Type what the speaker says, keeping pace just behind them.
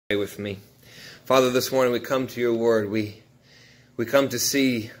With me. Father, this morning we come to your word. We come to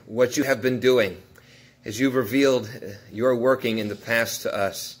see what you have been doing as you've revealed your working in the past to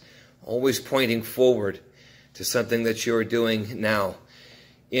us, always pointing forward to something that you are doing now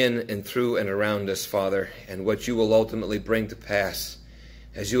in and through and around us, Father, and what you will ultimately bring to pass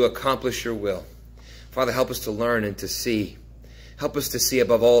as you accomplish your will. Father, help us to learn and to see. Help us to see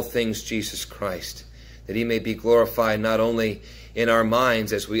above all things Jesus Christ, that he may be glorified not only in our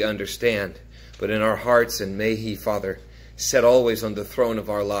minds as we understand, but in our hearts, and may he, Father, set always on the throne of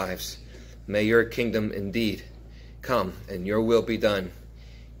our lives. May your kingdom indeed come and your will be done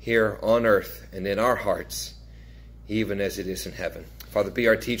here on earth and in our hearts, even as it is in heaven. Father, be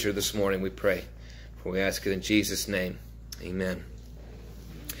our teacher this morning, we pray. For we ask it in Jesus' name. Amen.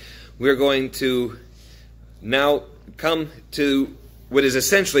 We're going to now come to what is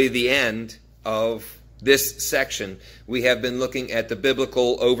essentially the end of this section. We have been looking at the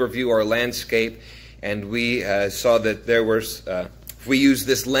biblical overview or landscape, and we saw that there was, if we use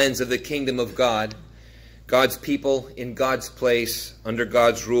this lens of the kingdom of God, God's people in God's place, under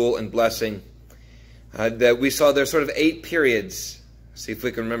God's rule and blessing, that we saw there's sort of 8 periods. See if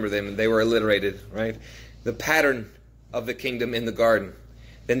we can remember them. They were alliterated, right? The pattern of the kingdom in the garden.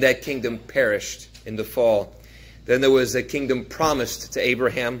 Then that kingdom perished in the fall. Then there was a kingdom promised to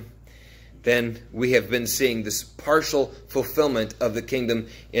Abraham. Then we have been seeing this partial fulfillment of the kingdom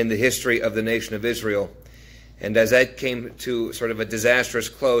in the history of the nation of Israel. And as that came to sort of a disastrous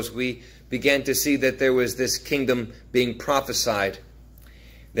close, we began to see that there was this kingdom being prophesied.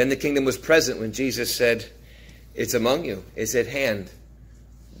 Then the kingdom was present when Jesus said, "It's among you, it's at hand."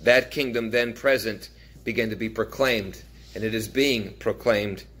 That kingdom then present began to be proclaimed, and it is being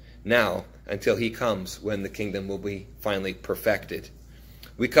proclaimed now until he comes, when the kingdom will be finally perfected.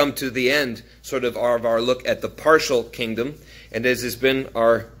 We come to the end sort of our look at the partial kingdom, and as has been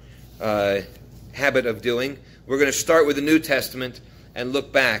our habit of doing, we're going to start with the New Testament and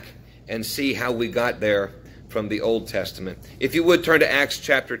look back and see how we got there from the Old Testament. If you would turn to Acts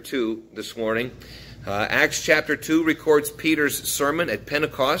chapter 2 this morning. Acts chapter 2 records Peter's sermon at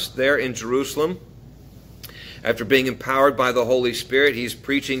Pentecost there in Jerusalem. After being empowered by the Holy Spirit, he's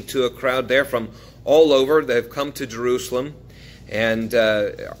preaching to a crowd there from all over that have come to Jerusalem. And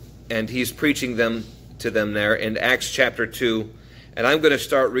he's preaching to them there in Acts chapter 2. And I'm going to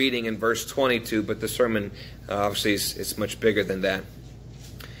start reading in verse 22, but the sermon obviously is much bigger than that.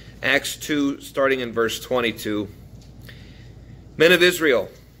 Acts 2, starting in verse 22. Men of Israel,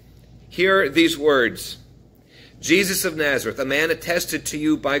 hear these words. Jesus of Nazareth, a man attested to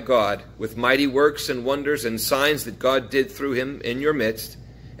you by God with mighty works and wonders and signs that God did through him in your midst,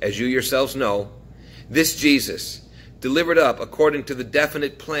 as you yourselves know. This Jesus, delivered up according to the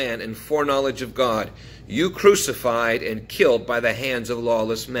definite plan and foreknowledge of God, you crucified and killed by the hands of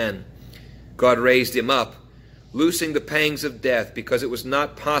lawless men. God raised him up, loosing the pangs of death, because it was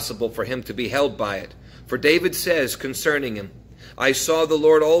not possible for him to be held by it. For David says concerning him, I saw the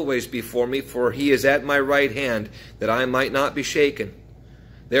Lord always before me, for he is at my right hand, that I might not be shaken.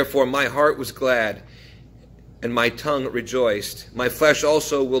 Therefore my heart was glad, and my tongue rejoiced. My flesh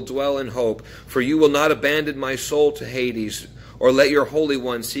also will dwell in hope, for you will not abandon my soul to Hades, or let your Holy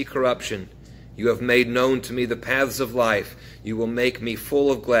One see corruption. You have made known to me the paths of life. You will make me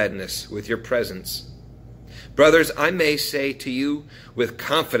full of gladness with your presence. Brothers, I may say to you with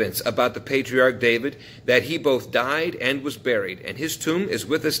confidence about the patriarch David, that he both died and was buried, and his tomb is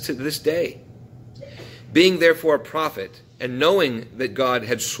with us to this day. Being therefore a prophet, and knowing that God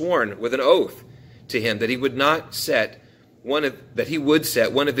had sworn with an oath to him that he would set one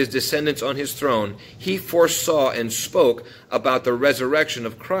of his descendants on his throne, he foresaw and spoke about the resurrection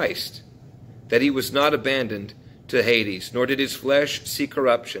of Christ, that he was not abandoned to Hades, nor did his flesh see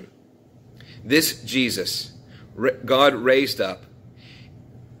corruption. This Jesus God raised up,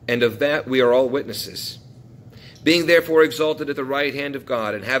 and of that we are all witnesses. Being therefore exalted at the right hand of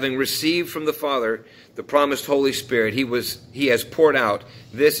God, and having received from the Father the promised Holy Spirit, he has poured out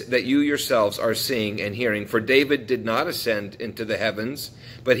this that you yourselves are seeing and hearing. For David did not ascend into the heavens,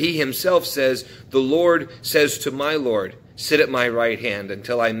 but he himself says, the Lord says to my Lord, sit at my right hand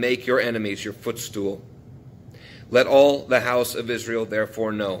until I make your enemies your footstool. Let all the house of Israel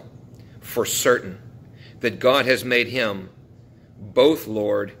therefore know for certain that God has made him both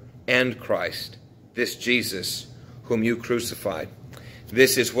Lord and Christ, this Jesus whom you crucified.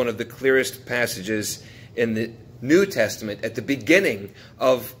 This is one of the clearest passages in the New Testament at the beginning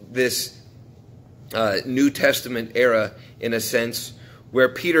of this New Testament era, in a sense, where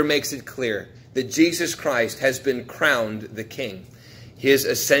Peter makes it clear that Jesus Christ has been crowned the King. His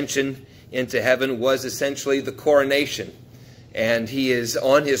ascension into heaven was essentially the coronation. and he is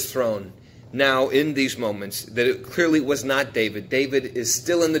on his throne now in these moments. That it clearly was not David. David is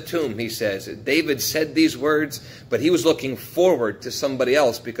still in the tomb, he says. David said these words, but he was looking forward to somebody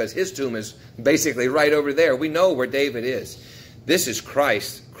else because his tomb is basically right over there. We know where David is. This is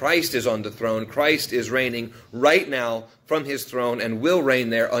Christ. Christ is on the throne. Christ is reigning right now from his throne and will reign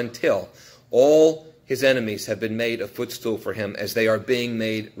there until all his enemies have been made a footstool for him, as they are being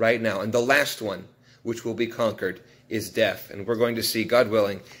made right now. And the last one, which will be conquered, is death. And we're going to see, God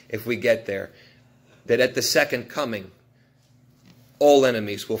willing, if we get there, that at the second coming, all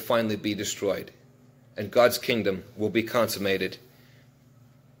enemies will finally be destroyed, and God's kingdom will be consummated.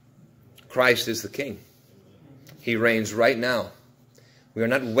 Christ is the King. He reigns right now. We are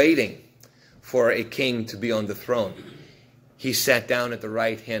not waiting for a king to be on the throne. He sat down at the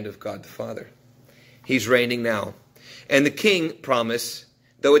right hand of God the Father. He's reigning now. And the king promise,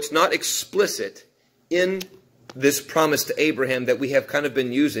 though it's not explicit in this promise to Abraham that we have kind of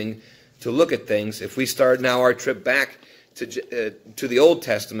been using to look at things, if we start now our trip back to the Old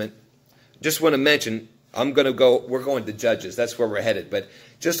Testament, just want to mention, we're going to Judges. That's where we're headed. But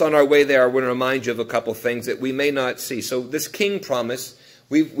just on our way there, I want to remind you of a couple things that we may not see. So this king promise,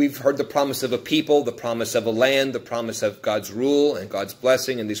 we've heard the promise of a people, the promise of a land, the promise of God's rule and God's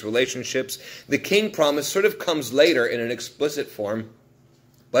blessing in these relationships. The king promise sort of comes later in an explicit form,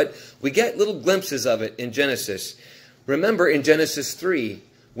 but we get little glimpses of it in Genesis. Remember in Genesis 3,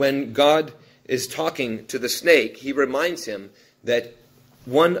 when God is talking to the snake, he reminds him that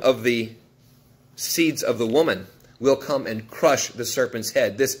one of the seeds of the woman will come and crush the serpent's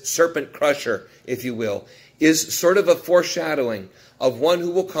head. This serpent crusher, if you will, is sort of a foreshadowing of one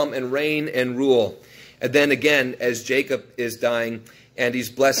who will come and reign and rule. And then again, as Jacob is dying and he's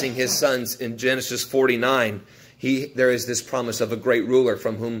blessing his sons in Genesis 49, there is this promise of a great ruler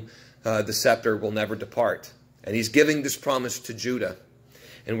from whom the scepter will never depart. And he's giving this promise to Judah.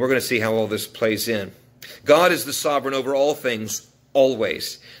 And we're going to see how all this plays in. God is the sovereign over all things,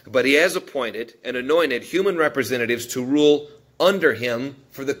 always. But he has appointed and anointed human representatives to rule under him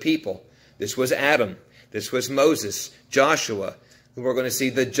for the people. This was Adam. This was Moses, Joshua. We're going to see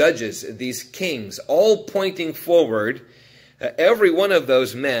the judges, these kings, all pointing forward. Every one of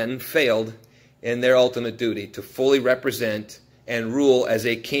those men failed in their ultimate duty to fully represent and rule as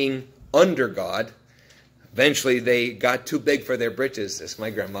a king under God. Eventually, they got too big for their britches, as my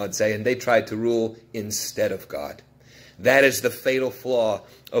grandma would say, and they tried to rule instead of God. That is the fatal flaw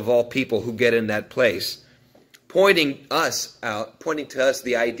of all people who get in that place. Pointing to us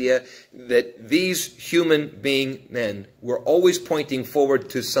the idea that these human being men were always pointing forward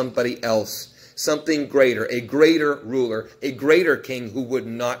to somebody else, something greater, a greater ruler, a greater king who would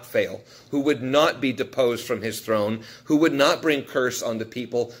not fail, who would not be deposed from his throne, who would not bring curse on the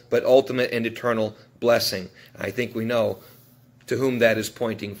people, but ultimate and eternal blessing. I think we know to whom that is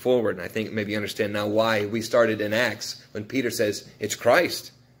pointing forward. And I think maybe you understand now why we started in Acts when Peter says, it's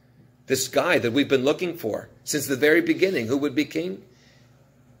Christ. This guy that we've been looking for since the very beginning, who would be king?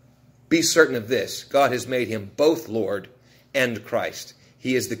 Be certain of this. God has made him both Lord and Christ.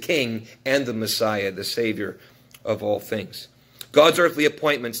 He is the King and the Messiah, the Savior of all things. God's earthly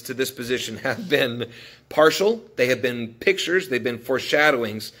appointments to this position have been partial. They have been pictures. They've been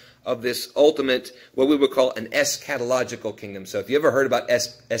foreshadowings of this ultimate, what we would call an eschatological kingdom. So if you ever heard about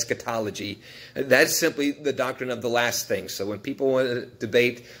eschatology, that's simply the doctrine of the last things. So when people want to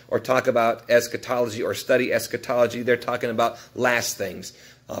debate or talk about eschatology or study eschatology, they're talking about last things.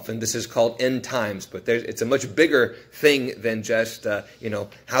 Often this is called end times, but it's a much bigger thing than just,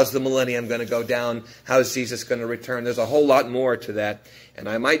 how's the millennium going to go down? How's Jesus going to return? There's a whole lot more to that. And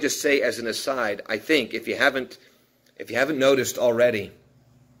I might just say as an aside, I think if you haven't noticed already,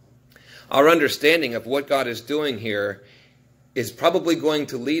 our understanding of what God is doing here is probably going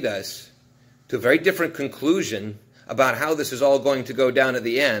to lead us to a very different conclusion about how this is all going to go down at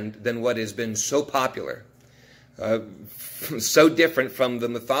the end than what has been so popular. So different from the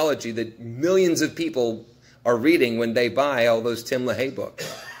mythology that millions of people are reading when they buy all those Tim LaHaye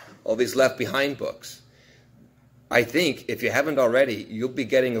books, all these Left Behind books. I think, if you haven't already, you'll be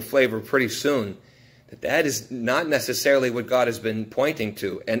getting a flavor pretty soon that is not necessarily what God has been pointing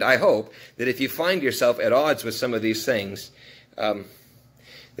to. And I hope that if you find yourself at odds with some of these things, that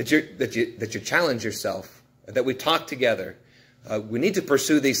you challenge yourself, that we talk together. We need to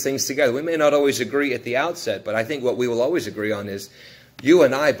pursue these things together. We may not always agree at the outset, but I think what we will always agree on is you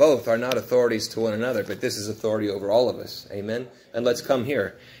and I both are not authorities to one another, but this is authority over all of us. Amen? And let's come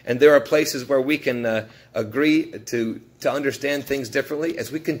here. And there are places where we can agree to understand things differently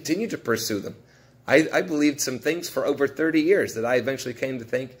as we continue to pursue them. I believed some things for over 30 years that I eventually came to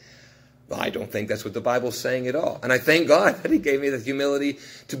think, Well, I don't think that's what the Bible's saying at all. And I thank God that he gave me the humility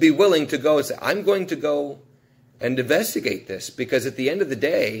to be willing to go and say, I'm going to go and investigate this, because at the end of the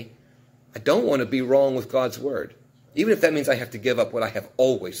day, I don't want to be wrong with God's word, even if that means I have to give up what I have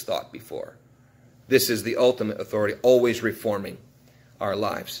always thought before. This is the ultimate authority, always reforming our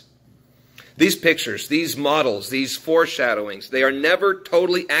lives. These pictures, these models, these foreshadowings, they are never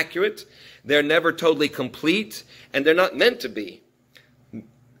totally accurate. They're never totally complete, and they're not meant to be.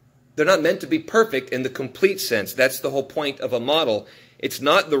 They're not meant to be perfect in the complete sense. That's the whole point of a model. It's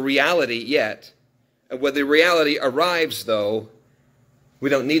not the reality yet. And when the reality arrives, though, we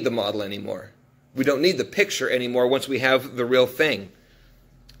don't need the model anymore. We don't need the picture anymore once we have the real thing.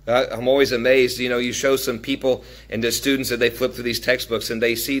 I'm always amazed, you show some people and the students that they flip through these textbooks and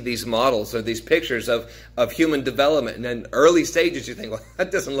they see these models or these pictures of human development. And in early stages you think, well,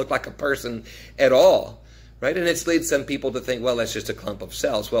 that doesn't look like a person at all, right? And it's leads some people to think, well, that's just a clump of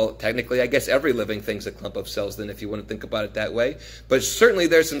cells. Well, technically, I guess every living thing's a clump of cells then, if you want to think about it that way. But certainly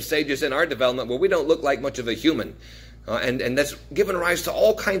there's some stages in our development where we don't look like much of a human. And that's given rise to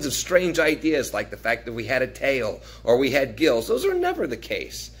all kinds of strange ideas, like the fact that we had a tail or we had gills. Those are never the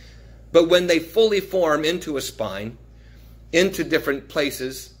case. But when they fully form into a spine, into different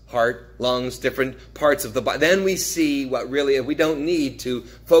places, heart, lungs, different parts of the body, then we see what really, we don't need to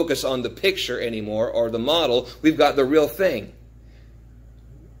focus on the picture anymore or the model. We've got the real thing.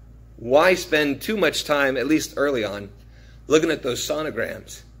 Why spend too much time, at least early on, looking at those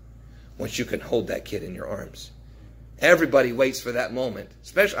sonograms once you can hold that kid in your arms? Everybody waits for that moment.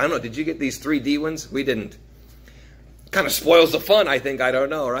 Especially, I don't know, did you get these 3D ones? We didn't. Kind of spoils the fun, I think. I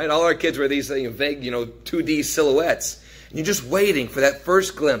don't know, right? All our kids were these vague, 2D silhouettes. And you're just waiting for that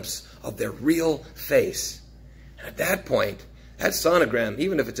first glimpse of their real face. And at that point, that sonogram,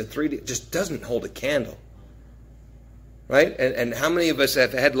 even if it's a 3D, just doesn't hold a candle. Right? And how many of us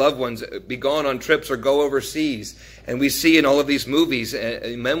have had loved ones be gone on trips or go overseas, and we see in all of these movies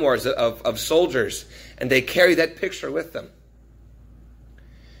and memoirs of soldiers, and they carry that picture with them.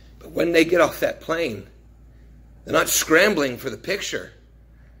 But when they get off that plane, they're not scrambling for the picture.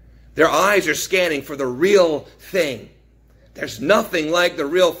 Their eyes are scanning for the real thing. There's nothing like the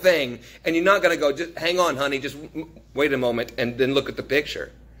real thing. And you're not going to go, just hang on, honey, just wait a moment and then look at the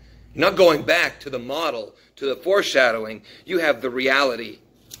picture. You're not going back to the model, to the foreshadowing. You have the reality.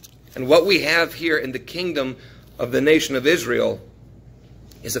 And what we have here in the kingdom of the nation of Israel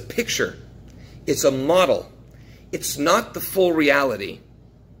is a picture. It's a model. It's not the full reality.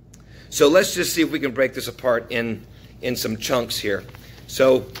 So let's just see if we can break this apart in some chunks here.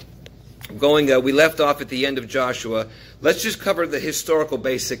 So we left off at the end of Joshua. Let's just cover the historical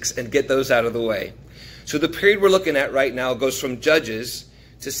basics and get those out of the way. So the period we're looking at right now goes from Judges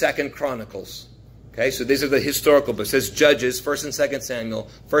to 2 Chronicles. Okay, so these are the historical books. It says Judges, 1st and 2nd Samuel,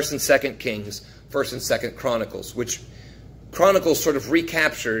 1st and 2nd Kings, 1st and 2nd Chronicles, which Chronicles sort of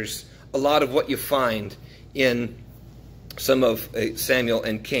recaptures a lot of what you find in some of Samuel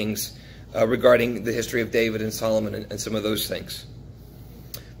and Kings regarding the history of David and Solomon and some of those things.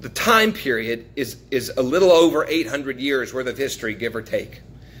 The time period is a little over 800 years worth of history, give or take.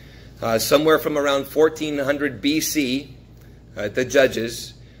 Somewhere from around 1400 BC, the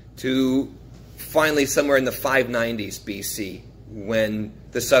Judges, to finally somewhere in the 590s BC, when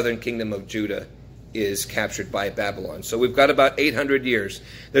the southern kingdom of Judah is captured by Babylon. So we've got about 800 years.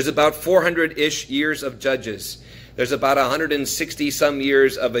 There's about 400-ish years of Judges. There's about 160-some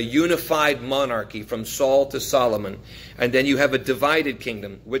years of a unified monarchy from Saul to Solomon. And then you have a divided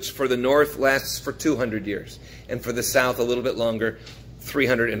kingdom, which for the north lasts for 200 years. And for the south, a little bit longer,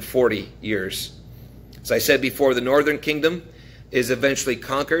 340 years. As I said before, the northern kingdom is eventually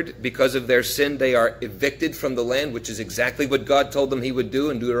conquered. Because of their sin, they are evicted from the land, which is exactly what God told them he would do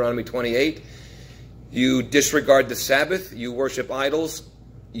in Deuteronomy 28. You disregard the Sabbath, you worship idols,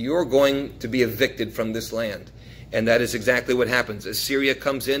 you're going to be evicted from this land. And that is exactly what happens. Assyria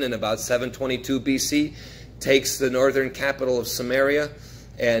comes in about 722 BC, takes the northern capital of Samaria,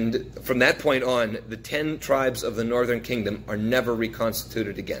 and from that point on, the 10 tribes of the northern kingdom are never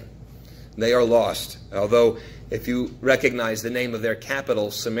reconstituted again. They are lost. Although, if you recognize the name of their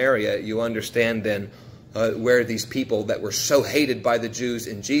capital, Samaria, you understand then where these people that were so hated by the Jews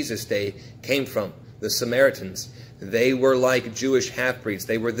in Jesus' day came from. The Samaritans. They were like Jewish half-breeds.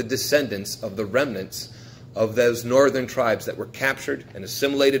 They were the descendants of the remnants of those northern tribes that were captured and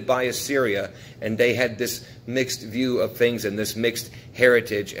assimilated by Assyria, and they had this mixed view of things and this mixed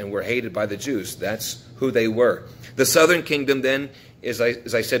heritage and were hated by the Jews. That's who they were. The southern kingdom then, as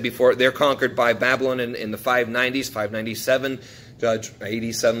I said before, they're conquered by Babylon in the 590s, 597,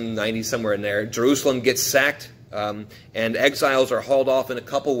 87, 90, somewhere in there. Jerusalem gets sacked, and exiles are hauled off in a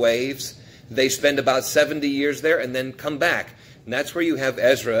couple waves. They spend about 70 years there and then come back. And that's where you have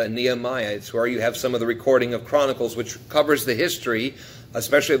Ezra and Nehemiah. It's where you have some of the recording of Chronicles, which covers the history,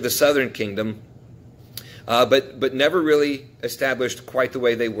 especially of the southern kingdom, but never really established quite the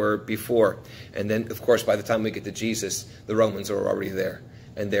way they were before. And then, of course, by the time we get to Jesus, the Romans are already there,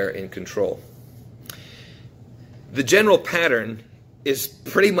 and they're in control. The general pattern is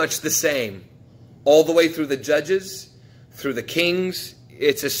pretty much the same all the way through the Judges, through the Kings.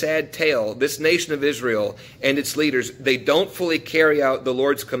 It's a sad tale. This nation of Israel and its leaders, they don't fully carry out the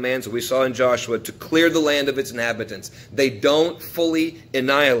Lord's commands that we saw in Joshua to clear the land of its inhabitants. They don't fully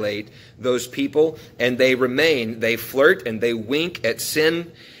annihilate those people, and they remain. They flirt and they wink at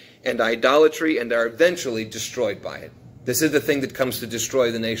sin and idolatry and are eventually destroyed by it. This is the thing that comes to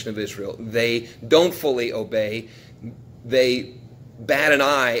destroy the nation of Israel. They don't fully obey. They bat an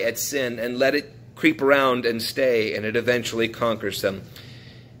eye at sin and let it creep around and stay, and it eventually conquers them.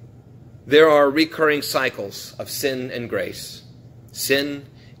 There are recurring cycles of sin and grace. Sin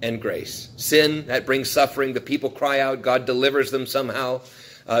and grace. Sin, that brings suffering. The people cry out. God delivers them somehow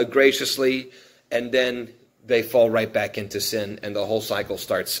graciously. And then they fall right back into sin, and the whole cycle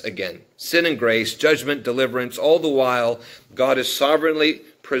starts again. Sin and grace, judgment, deliverance. All the while, God is sovereignly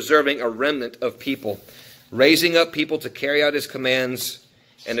preserving a remnant of people, raising up people to carry out his commands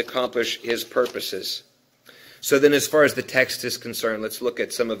and accomplish his purposes. So then, as far as the text is concerned, let's look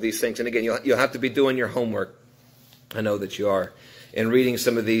at some of these things. And again, you'll have to be doing your homework. I know that you are. And reading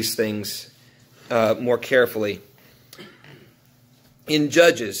some of these things more carefully. In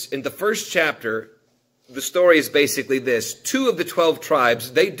Judges, in the first chapter, the story is basically this. 2 of the 12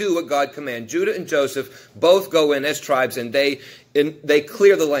 tribes, they do what God commands. Judah and Joseph both go in as tribes, and they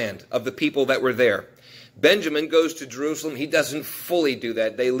clear the land of the people that were there. Benjamin goes to Jerusalem. He doesn't fully do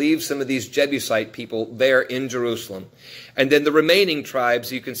that. They leave some of these Jebusite people there in Jerusalem. And then the remaining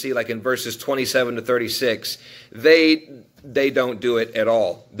tribes, you can see like in verses 27 to 36, they don't do it at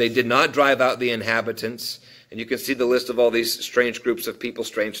all. They did not drive out the inhabitants. And you can see the list of all these strange groups of people,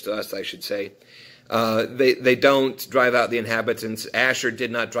 strange to us, I should say. They don't drive out the inhabitants. Asher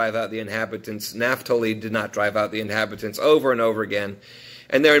did not drive out the inhabitants. Naphtali did not drive out the inhabitants, over and over again.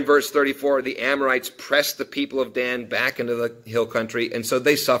 And there in verse 34, the Amorites pressed the people of Dan back into the hill country, and so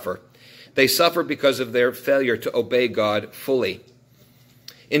they suffer. They suffer because of their failure to obey God fully.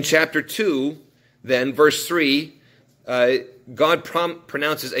 In chapter 2, then, verse 3, God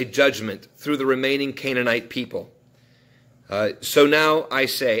pronounces a judgment through the remaining Canaanite people. So now I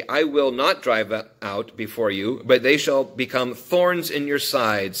say, I will not drive out before you, but they shall become thorns in your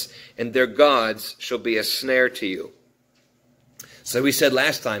sides, and their gods shall be a snare to you. So we said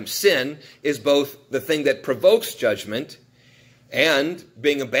last time, sin is both the thing that provokes judgment, and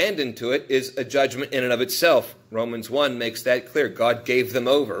being abandoned to it is a judgment in and of itself. Romans 1 makes that clear. God gave them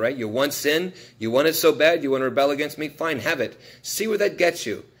over, right? You want sin? You want it so bad? You want to rebel against me? Fine, have it. See where that gets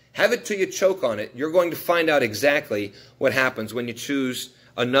you. Have it till you choke on it. You're going to find out exactly what happens when you choose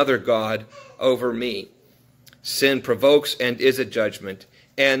another God over me. Sin provokes and is a judgment.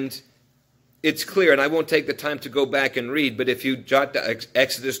 And it's clear, and I won't take the time to go back and read, but if you jot down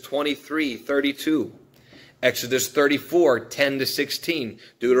Exodus 23:32, Exodus 34:10 to 16,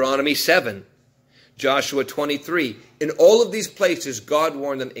 Deuteronomy 7, Joshua 23, in all of these places, God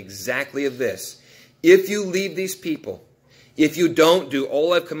warned them exactly of this. If you leave these people, if you don't do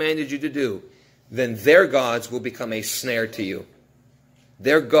all I've commanded you to do, then their gods will become a snare to you.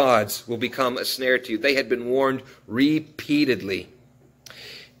 Their gods will become a snare to you. They had been warned repeatedly.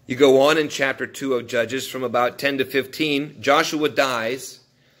 You go on in chapter 2 of Judges from about 10 to 15. Joshua dies.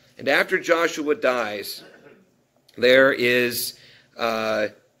 And after Joshua dies, there is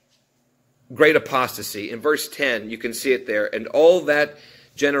great apostasy. In verse 10, you can see it there. And all that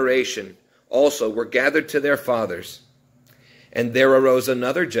generation also were gathered to their fathers. And there arose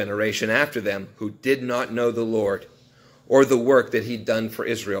another generation after them who did not know the Lord or the work that he'd done for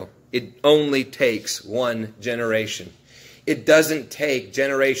Israel. It only takes one generation. It doesn't take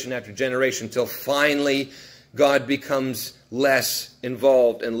generation after generation until finally God becomes less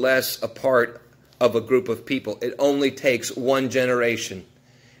involved and less a part of a group of people. It only takes one generation.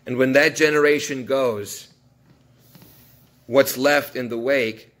 And when that generation goes, what's left in the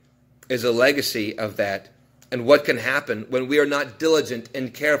wake is a legacy of that. And what can happen when we are not diligent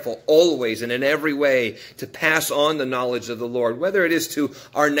and careful always and in every way to pass on the knowledge of the Lord, whether it is to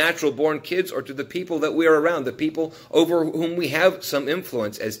our natural-born kids or to the people that we are around, the people over whom we have some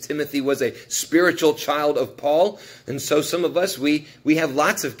influence, as Timothy was a spiritual child of Paul. And so some of us, we have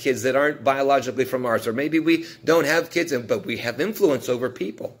lots of kids that aren't biologically from ours, or maybe we don't have kids, but we have influence over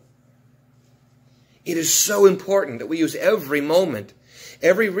people. It is so important that we use every moment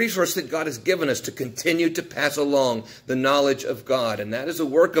every resource that God has given us to continue to pass along the knowledge of God. And that is a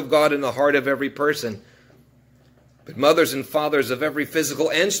work of God in the heart of every person. But mothers and fathers of every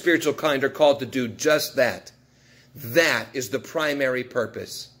physical and spiritual kind are called to do just that. That is the primary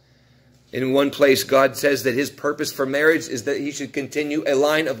purpose. In one place, God says that his purpose for marriage is that he should continue a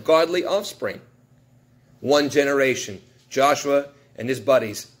line of godly offspring. One generation, Joshua and his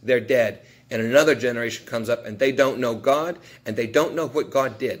buddies, they're dead. And another generation comes up and they don't know God and they don't know what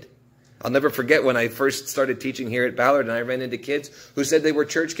God did. I'll never forget when I first started teaching here at Ballard and I ran into kids who said they were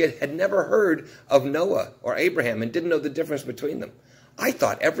church kids, had never heard of Noah or Abraham and didn't know the difference between them. I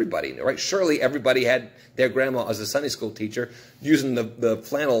thought everybody knew, right? Surely everybody had their grandma as a Sunday school teacher using the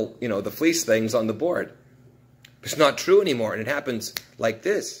flannel, the fleece things on the board. It's not true anymore, and it happens like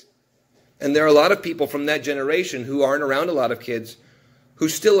this. And there are a lot of people from that generation who aren't around a lot of kids who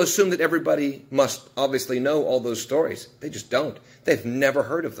still assume that everybody must obviously know all those stories. They just don't. They've never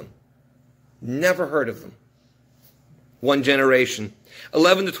heard of them. Never heard of them. One generation.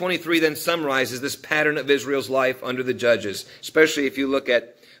 11 to 23 then summarizes this pattern of Israel's life under the judges, especially if you look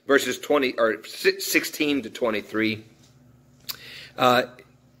at verses 16 to 23.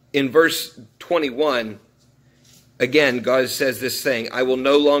 In verse 21, again, God says this thing, I will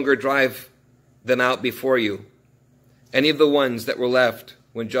no longer drive them out before you, any of the ones that were left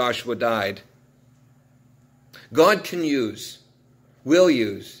when Joshua died. God can use, will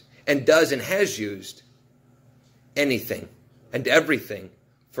use, and does and has used anything and everything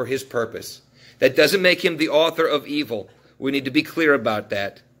for his purpose. That doesn't make him the author of evil. We need to be clear about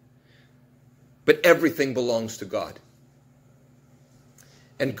that. But everything belongs to God.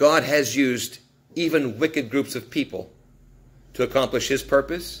 And God has used even wicked groups of people to accomplish his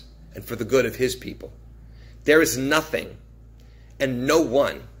purpose and for the good of his people. There is nothing and no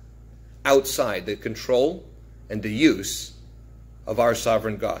one outside the control and the use of our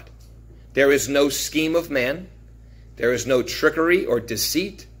sovereign God. There is no scheme of man. There is no trickery or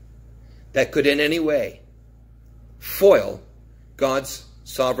deceit that could in any way foil God's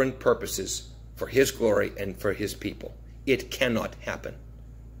sovereign purposes for his glory and for his people. It cannot happen.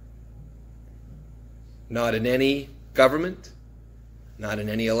 Not in any government, not in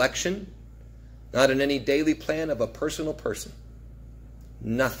any election, not in any daily plan of a personal person.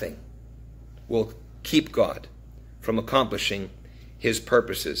 Nothing will keep God from accomplishing his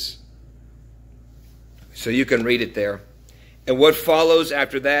purposes. So you can read it there. And what follows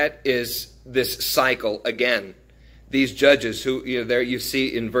after that is this cycle again. These judges who, there you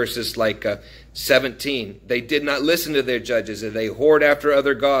see in verses like 17, they did not listen to their judges, and they whored after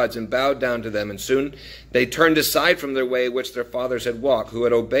other gods and bowed down to them. And soon they turned aside from their way which their fathers had walked, who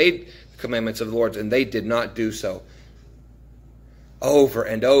had obeyed the commandments of the Lord, and they did not do so. Over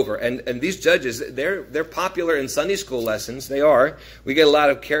and over. And these judges, they're popular in Sunday school lessons. They are. We get a lot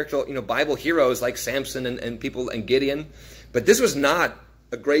of character, Bible heroes like Samson and people and Gideon. But this was not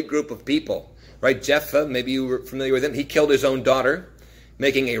a great group of people, right? Jephthah, maybe you were familiar with him. He killed his own daughter,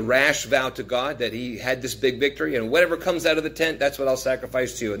 making a rash vow to God that he had this big victory. And whatever comes out of the tent, that's what I'll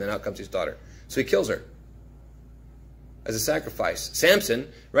sacrifice to you. And then out comes his daughter. So he kills her as a sacrifice. Samson,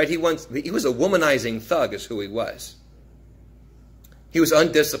 right? He was a womanizing thug is who he was. He was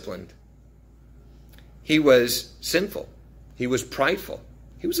undisciplined. He was sinful. He was prideful.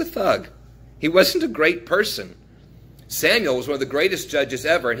 He was a thug. He wasn't a great person. Samuel was one of the greatest judges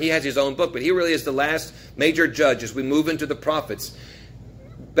ever, and he has his own book, but he really is the last major judge as we move into the prophets.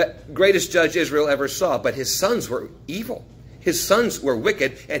 But greatest judge Israel ever saw, but his sons were evil. His sons were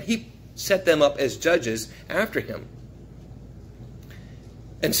wicked, and he set them up as judges after him.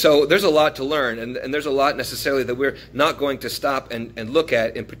 And so there's a lot to learn, and there's a lot necessarily that we're not going to stop and look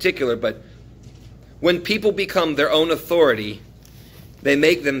at in particular, but when people become their own authority, they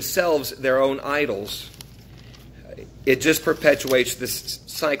make themselves their own idols. It just perpetuates this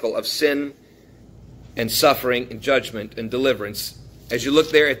cycle of sin and suffering and judgment and deliverance. As you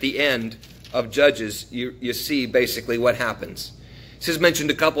look there at the end of Judges, you see basically what happens. This is mentioned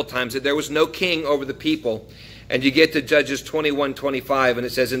a couple times, that there was no king over the people. And you get to Judges 21:25, and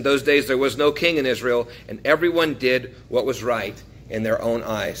it says, in those days there was no king in Israel, and everyone did what was right in their own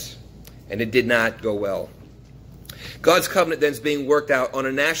eyes. And it did not go well. God's covenant then is being worked out on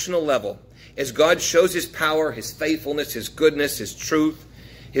a national level as God shows his power, his faithfulness, his goodness, his truth,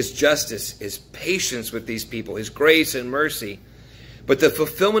 his justice, his patience with these people, his grace and mercy. But the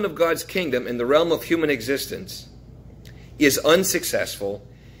fulfillment of God's kingdom in the realm of human existence is unsuccessful.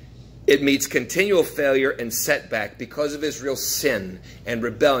 It meets continual failure and setback because of Israel's sin and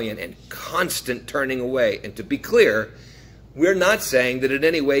rebellion and constant turning away. And to be clear, we're not saying that in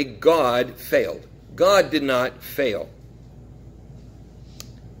any way God failed. God did not fail.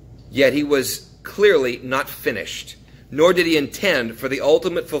 Yet he was clearly not finished, nor did he intend for the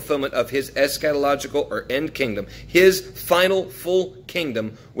ultimate fulfillment of his eschatological or end kingdom. His final full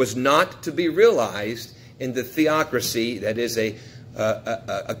kingdom was not to be realized in the theocracy, that is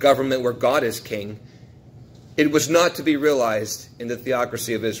a government where God is king. It was not to be realized in the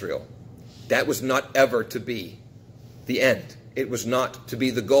theocracy of Israel. That was not ever to be the end. It was not to be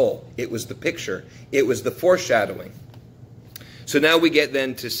the goal. It was the picture. It was the foreshadowing. So now we get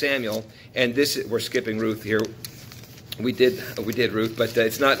then to Samuel, and this, we're skipping Ruth here. We did Ruth, but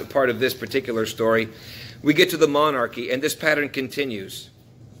it's not part of this particular story. We get to the monarchy, and this pattern continues.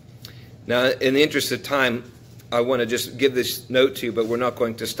 Now, in the interest of time, I want to just give this note to you, but we're not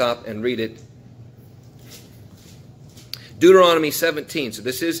going to stop and read it. Deuteronomy 17. So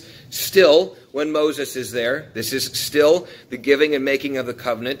this is still when Moses is there. This is still the giving and making of the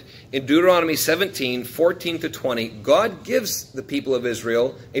covenant. In Deuteronomy 17, 14 to 20, God gives the people of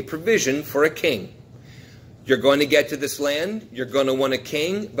Israel a provision for a king. You're going to get to this land. You're going to want a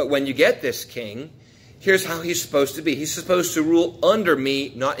king. But when you get this king, here's how he's supposed to be. He's supposed to rule under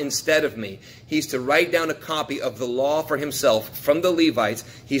me, not instead of me. He's to write down a copy of the law for himself from the Levites.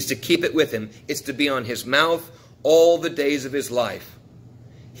 He's to keep it with him. It's to be on his mouth all the days of his life.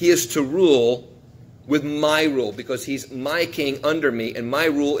 He is to rule with my rule, because he's my king under me, and my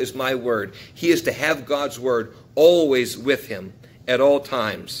rule is my word. He is to have God's word always with him at all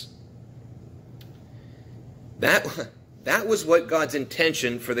times. That was what God's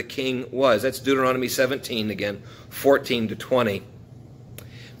intention for the king was. That's Deuteronomy 17 again, 14 to 20.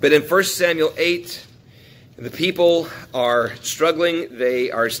 But in 1 Samuel 8, the people are struggling.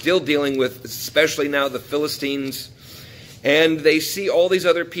 They are still dealing with, especially now, the Philistines. And they see all these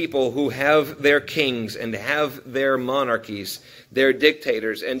other people who have their kings and have their monarchies, their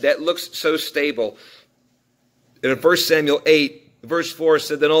dictators, and that looks so stable. And in 1 Samuel 8, verse 4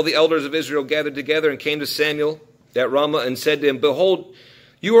 said, Then all the elders of Israel gathered together and came to Samuel at Ramah and said to him, Behold,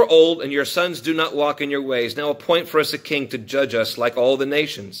 you are old, and your sons do not walk in your ways. Now appoint for us a king to judge us like all the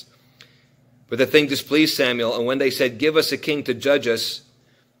nations. But the thing displeased Samuel, and when they said, Give us a king to judge us,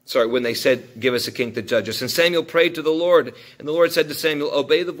 and Samuel prayed to the Lord, and the Lord said to Samuel,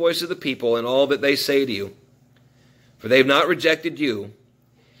 Obey the voice of the people and all that they say to you. For they have not rejected you,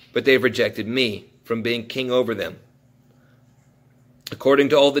 but they have rejected me from being king over them. According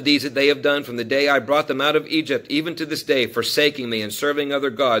to all the deeds that they have done from the day I brought them out of Egypt, even to this day, forsaking me and serving other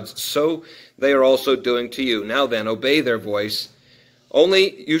gods, so they are also doing to you. Now then, obey their voice.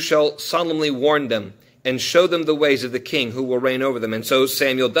 Only you shall solemnly warn them and show them the ways of the king who will reign over them. And so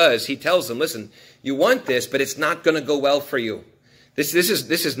Samuel does. He tells them, listen, you want this, but it's not going to go well for you. This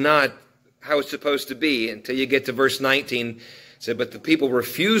is not how it's supposed to be until you get to verse 19. It said, But the people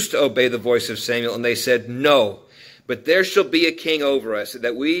refused to obey the voice of Samuel, and they said, No, but there shall be a king over us,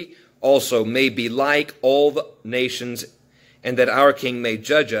 that we also may be like all the nations, and that our king may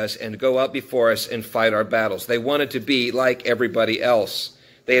judge us and go out before us and fight our battles. They wanted to be like everybody else.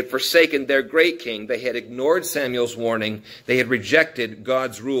 They had forsaken their great king. They had ignored Samuel's warning. They had rejected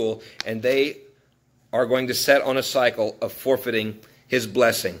God's rule, and they are going to set on a cycle of forfeiting his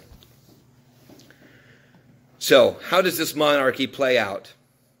blessing. So, how does this monarchy play out?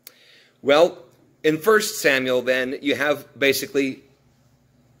 Well, in 1 Samuel, then, you have basically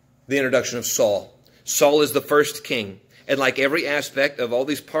the introduction of Saul. Saul is the first king. And like every aspect of all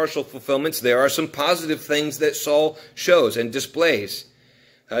these partial fulfillments, there are some positive things that Saul shows and displays.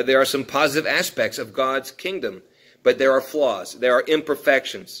 There are some positive aspects of God's kingdom, but there are flaws. There are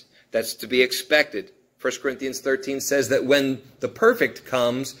imperfections. That's to be expected. 1 Corinthians 13 says that when the perfect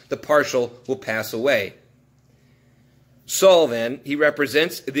comes, the partial will pass away. Saul, then, he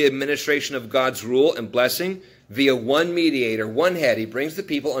represents the administration of God's rule and blessing via one mediator, one head. He brings the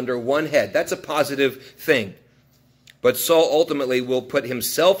people under one head. That's a positive thing. But Saul ultimately will put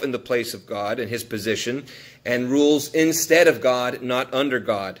himself in the place of God in his position and rules instead of God, not under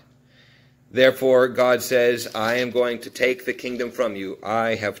God. Therefore, God says, I am going to take the kingdom from you.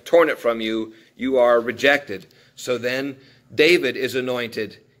 I have torn it from you. You are rejected. So then David is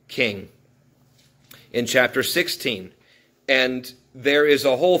anointed king in chapter 16. And there is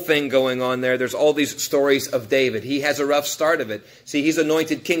a whole thing going on there. There's all these stories of David. He has a rough start of it. See, he's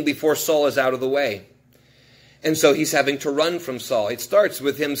anointed king before Saul is out of the way. And so he's having to run from Saul. It starts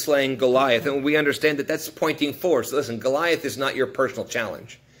with him slaying Goliath. And we understand that that's pointing forward. So listen, Goliath is not your personal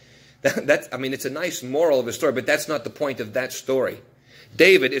challenge. It's a nice moral of a story, but that's not the point of that story.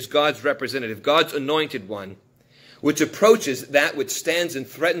 David is God's representative, God's anointed one, which approaches that which stands and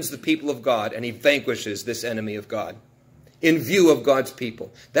threatens the people of God, and he vanquishes this enemy of God in view of God's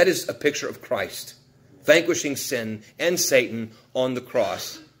people. That is a picture of Christ, vanquishing sin and Satan on the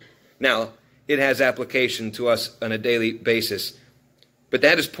cross. Now, it has application to us on a daily basis, but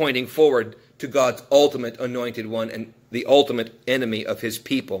that is pointing forward to God's ultimate anointed one and the ultimate enemy of his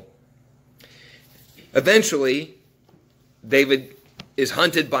people. Eventually, David is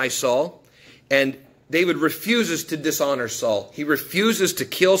hunted by Saul, and David refuses to dishonor Saul. He refuses to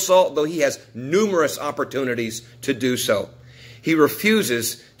kill Saul, though he has numerous opportunities to do so. He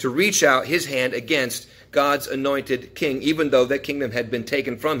refuses to reach out his hand against God's anointed king, even though that kingdom had been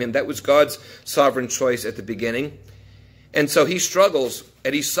taken from him. That was God's sovereign choice at the beginning. And so he struggles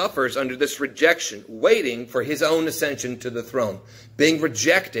and he suffers under this rejection, waiting for his own ascension to the throne, being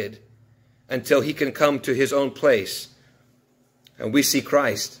rejected until he can come to his own place. And we see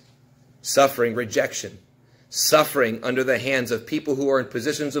Christ suffering rejection, suffering under the hands of people who are in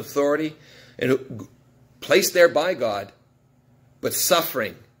positions of authority and who, placed there by God, but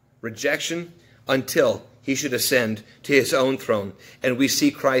suffering rejection until he should ascend to his own throne. And we see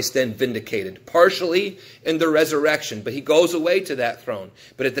Christ then vindicated, partially in the resurrection, but he goes away to that throne.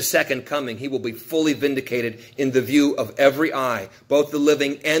 But at the second coming, he will be fully vindicated in the view of every eye, both the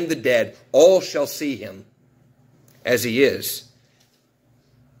living and the dead. All shall see him as he is.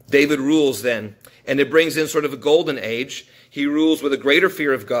 David rules then, and it brings in sort of a golden age. He rules with a greater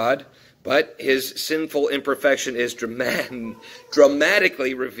fear of God, but his sinful imperfection is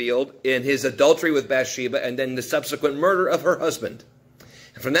dramatically revealed in his adultery with Bathsheba and then the subsequent murder of her husband.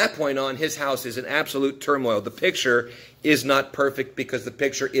 And from that point on, his house is in absolute turmoil. The picture is not perfect because the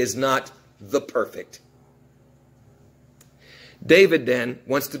picture is not the perfect. David then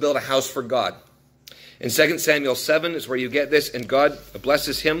wants to build a house for God. In 2 Samuel 7 is where you get this, and God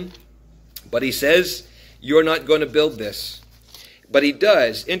blesses him. But he says, you're not going to build this. But he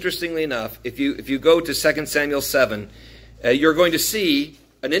does. Interestingly enough, if you go to 2 Samuel 7, you're going to see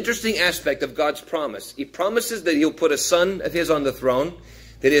an interesting aspect of God's promise. He promises that he'll put a son of his on the throne,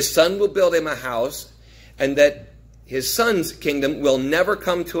 that his son will build him a house, and that his son's kingdom will never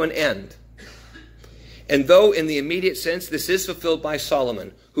come to an end. And though in the immediate sense this is fulfilled by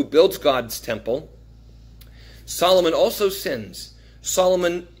Solomon, who builds God's temple, Solomon also sins.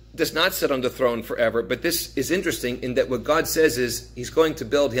 Solomon does not sit on the throne forever, but this is interesting in that what God says is he's going to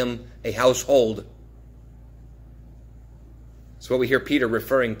build him a household. It's what we hear Peter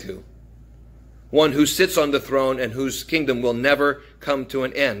referring to. One who sits on the throne and whose kingdom will never come to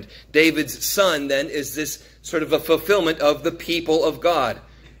an end. David's son then is this sort of a fulfillment of the people of God.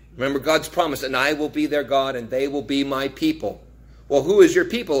 Remember God's promise, and I will be their God and they will be my people. Well, who is your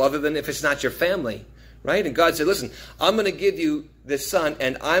people other than if it's not your family? Right? And God said, listen, I'm going to give you this son,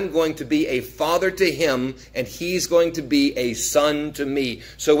 and I'm going to be a father to him, and he's going to be a son to me.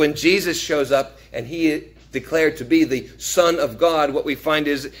 So when Jesus shows up, and he declared to be the Son of God, what we find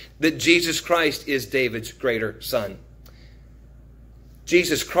is that Jesus Christ is David's greater son.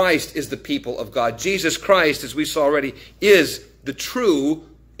 Jesus Christ is the people of God. Jesus Christ, as we saw already, is the true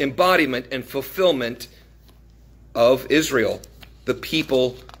embodiment and fulfillment of Israel, the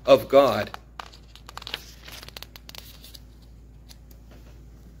people of God.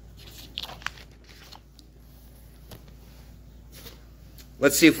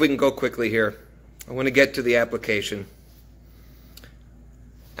 Let's see if we can go quickly here. I want to get to the application.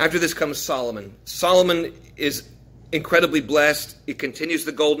 After this comes Solomon. Solomon is incredibly blessed. He continues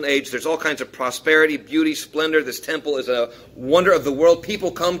the golden age. There's all kinds of prosperity, beauty, splendor. This temple is a wonder of the world.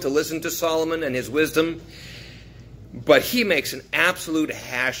 People come to listen to Solomon and his wisdom. But he makes an absolute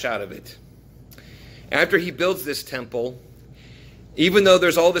hash out of it. After he builds this temple, even though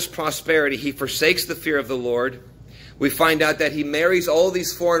there's all this prosperity, he forsakes the fear of the Lord. We find out that he marries all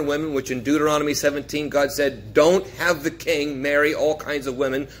these foreign women, which in Deuteronomy 17, God said, don't have the king marry all kinds of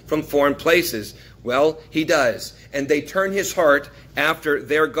women from foreign places. Well, he does. And they turn his heart after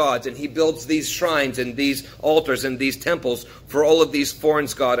their gods. And he builds these shrines and these altars and these temples for all of these foreign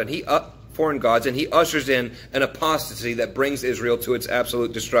gods. And he ushers in an apostasy that brings Israel to its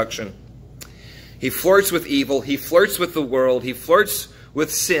absolute destruction. He flirts with evil. He flirts with the world. He flirts with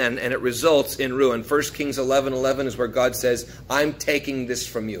sin, and it results in ruin. 1 Kings 11:11 is where God says, I'm taking this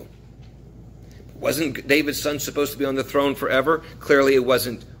from you. Wasn't David's son supposed to be on the throne forever? Clearly it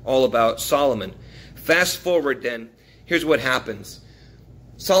wasn't all about Solomon. Fast forward then, here's what happens.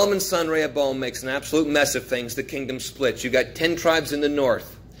 Solomon's son Rehoboam makes an absolute mess of things. The kingdom splits. You got 10 tribes in the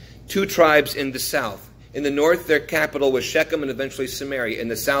north, 2 tribes in the south. In the north, their capital was Shechem and eventually Samaria. In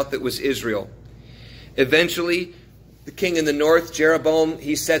the south, it was Israel. Eventually, the king in the north, Jeroboam,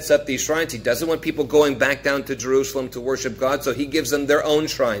 he sets up these shrines. He doesn't want people going back down to Jerusalem to worship God, so he gives them their own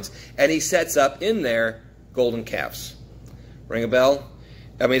shrines. And he sets up in there golden calves. Ring a bell?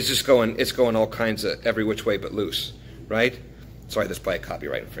 I mean, it's going all kinds of every which way but loose, right? Sorry, that's probably a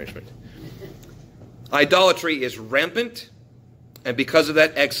copyright infringement. Idolatry is rampant, and because of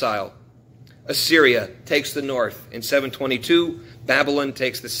that, exile. Assyria takes the north in 722. Babylon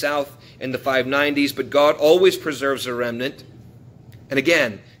takes the south in the 590s. But God always preserves a remnant. And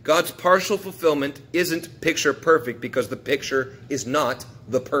again, God's partial fulfillment isn't picture perfect because the picture is not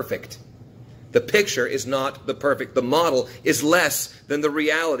the perfect. The picture is not the perfect. The model is less than the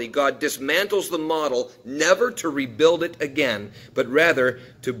reality. God dismantles the model never to rebuild it again, but rather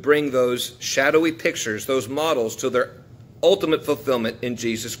to bring those shadowy pictures, those models, to their ultimate fulfillment in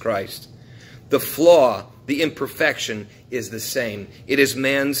Jesus Christ. The flaw, the imperfection is the same. It is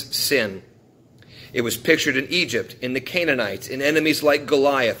man's sin. It was pictured in Egypt, in the Canaanites, in enemies like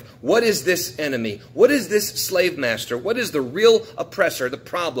Goliath. What is this enemy? What is this slave master? What is the real oppressor, the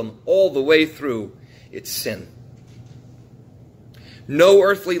problem all the way through? It's sin. No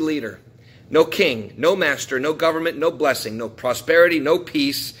earthly leader, no king, no master, no government, no blessing, no prosperity, no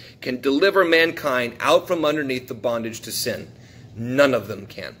peace can deliver mankind out from underneath the bondage to sin. None of them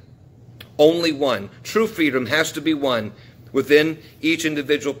can. Only one. True freedom has to be one within each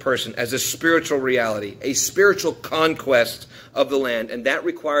individual person as a spiritual reality, a spiritual conquest of the land. And that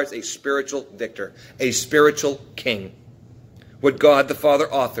requires a spiritual victor, a spiritual king. What God the Father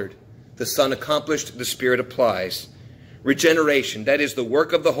authored, the Son accomplished, the Spirit applies. Regeneration, that is the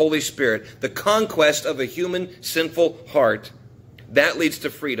work of the Holy Spirit, the conquest of a human sinful heart, that leads to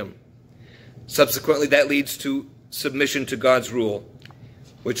freedom. Subsequently, that leads to submission to God's rule,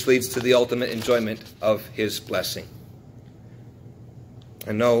 which leads to the ultimate enjoyment of His blessing.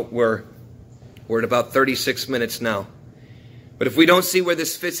 I know we're at about 36 minutes now. But if we don't see where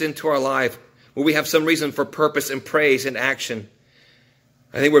this fits into our life, where we have some reason for purpose and praise and action,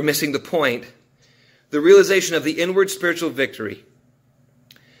 I think we're missing the point. The realization of the inward spiritual victory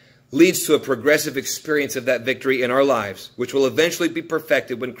leads to a progressive experience of that victory in our lives, which will eventually be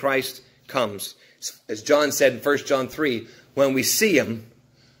perfected when Christ comes. As John said in 1 John 3, when we see Him,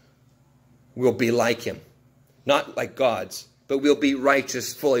 we'll be like Him. Not like God's, but we'll be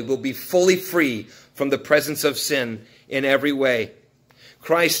righteous fully. We'll be fully free from the presence of sin in every way.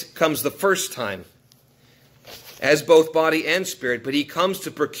 Christ comes the first time as both body and spirit, but He comes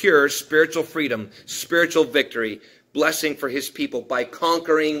to procure spiritual freedom, spiritual victory, blessing for His people by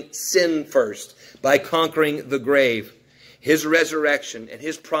conquering sin first, by conquering the grave. His resurrection and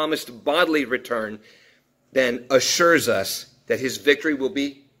His promised bodily return then assures us that His victory will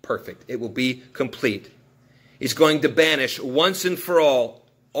be perfect. It will be complete. He's going to banish once and for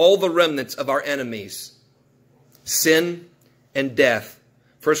all the remnants of our enemies, sin and death.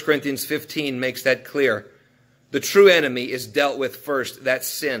 1 Corinthians 15 makes that clear. The true enemy is dealt with first, that's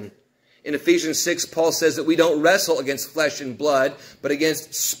sin. In Ephesians 6, Paul says that we don't wrestle against flesh and blood, but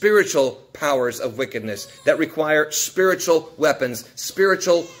against spiritual powers of wickedness that require spiritual weapons,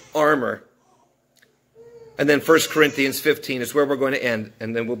 spiritual armor. And then 1 Corinthians 15 is where we're going to end,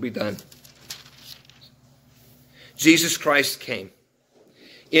 and then we'll be done. Jesus Christ came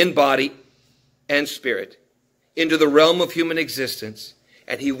in body and spirit into the realm of human existence,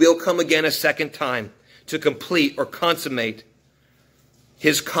 and He will come again a second time to complete or consummate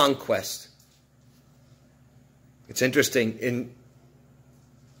His conquest. It's interesting,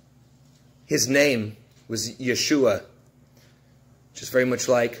 His name was Yeshua, which is very much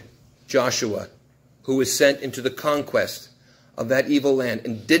like Joshua, who was sent into the conquest of that evil land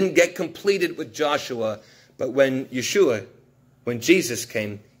and didn't get completed with Joshua. But when Jesus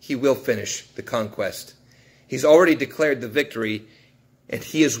came, He will finish the conquest. He's already declared the victory, and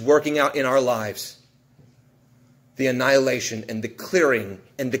He is working out in our lives the annihilation and the clearing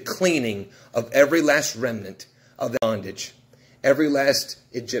and the cleaning of every last remnant of the bondage, every last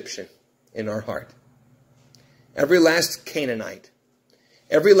Egyptian in our heart, every last Canaanite,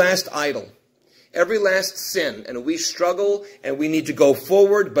 every last idol, every last sin. And we struggle and we need to go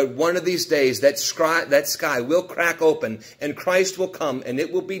forward, but one of these days that sky will crack open and Christ will come and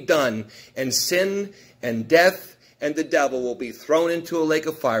it will be done, and sin and death and the devil will be thrown into a lake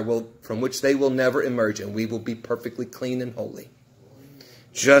of fire from which they will never emerge, and we will be perfectly clean and holy,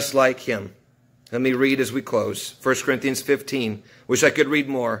 just like Him. Let me read as we close. 1 Corinthians 15. Wish I could read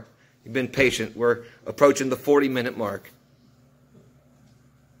more. You've been patient. We're approaching the 40-minute mark.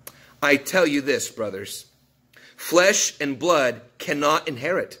 I tell you this, brothers, flesh and blood cannot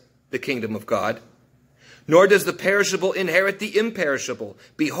inherit the kingdom of God, nor does the perishable inherit the imperishable.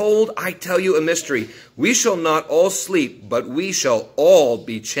 Behold, I tell you a mystery. We shall not all sleep, but we shall all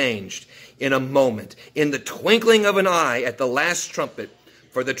be changed in a moment, in the twinkling of an eye, at the last trumpet.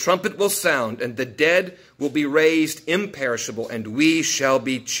 For the trumpet will sound, and the dead will be raised imperishable, and we shall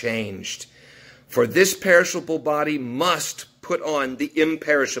be changed. For this perishable body must put put on the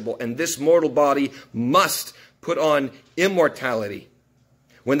imperishable, and this mortal body must put on immortality.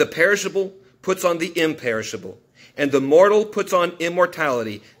 When the perishable puts on the imperishable, and the mortal puts on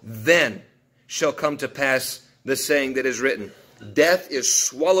immortality, then shall come to pass the saying that is written, death is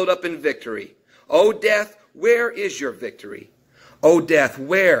swallowed up in victory. O death, where is your victory? O death,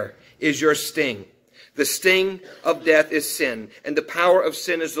 where is your sting? The sting of death is sin, and the power of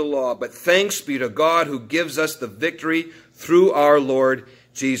sin is the law. But thanks be to God who gives us the victory through our Lord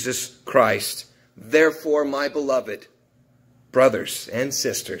Jesus Christ. Therefore, my beloved brothers and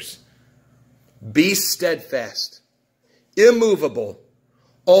sisters, be steadfast, immovable,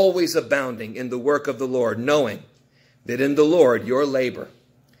 always abounding in the work of the Lord, knowing that in the Lord your labor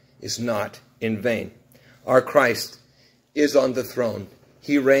is not in vain. Our Christ is on the throne.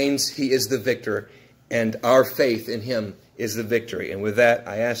 He reigns. He is the victor. And our faith in him is the victory. And with that,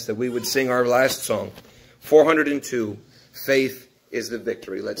 I ask that we would sing our last song, 402, Faith is the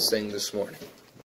Victory. Let's sing this morning.